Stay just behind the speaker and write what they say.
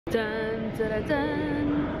Dun, dun, dun,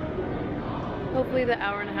 dun. Hopefully the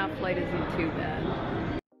hour-and-a-half flight isn't too bad.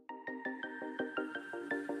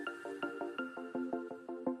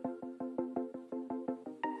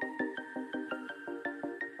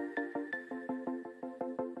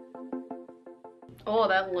 Oh,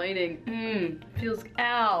 that lighting, feels,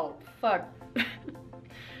 ow, fuck.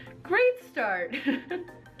 Great start.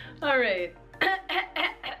 All right.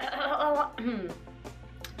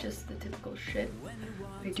 Just the typical shit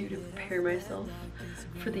I do to prepare myself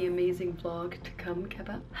for the amazing vlog to come,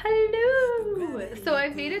 KayPea. Hello! So I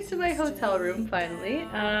made it to my hotel room finally,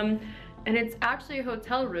 and it's actually a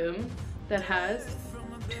hotel room that has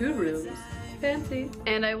 2 rooms. Fancy.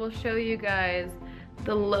 And I will show you guys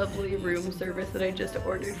the lovely room service that I just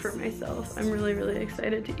ordered for myself. I'm really, really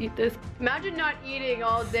excited to eat this. Imagine not eating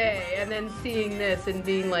all day and then seeing this and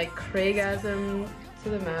being like Craigasm to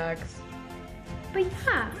the max. But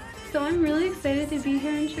yeah, so I'm really excited to be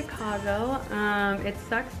here in Chicago. It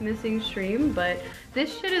sucks missing stream, but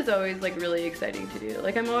this shit is always like really exciting to do.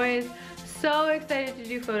 Like I'm always so excited to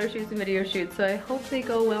do photo shoots and video shoots, so I hope they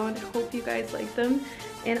go well and I hope you guys like them.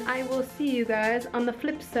 And I will see you guys on the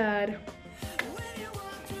flip side.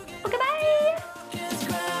 Okay, bye!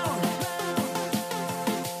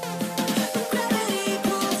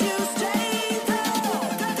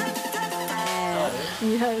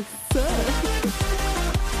 Yes, sir.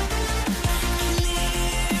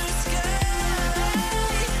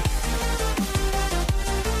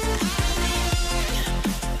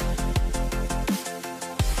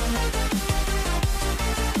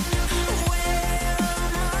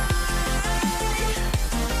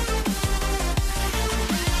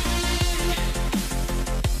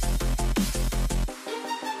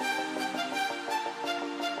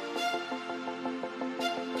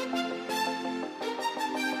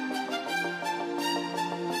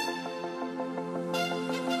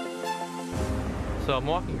 So I'm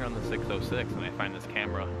walking around the 606 and I find this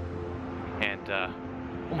camera and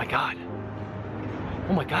oh my god.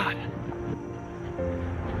 Oh my god.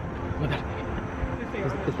 What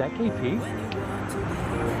is that KayPea?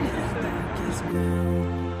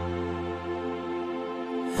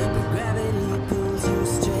 Gravity pulls you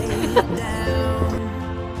straight down.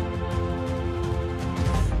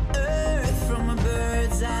 Earth from a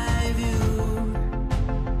bird's eye view.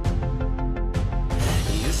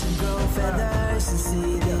 You should grow feathers and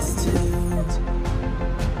see this too.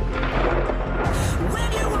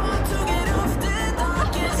 When you want to get off the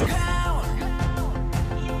darkest ground,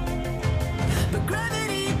 but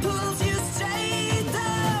gravity pulls you straight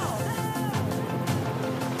down.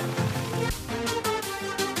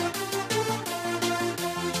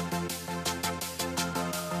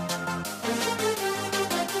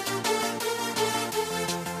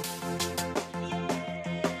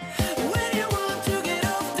 When you want to get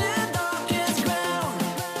off the darkest ground.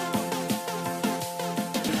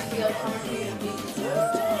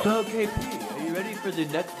 So KayPea, are you ready for the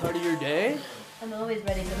next part of your day? I'm always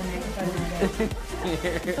ready for the next part of the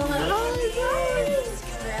day. Oh my god!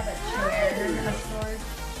 Grab a chair, a sword.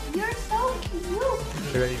 You're so cute.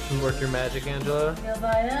 You ready to work your magic, Angela? Yes,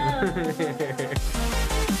 I am.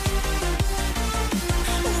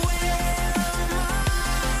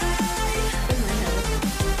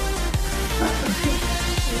 What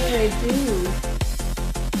do I do?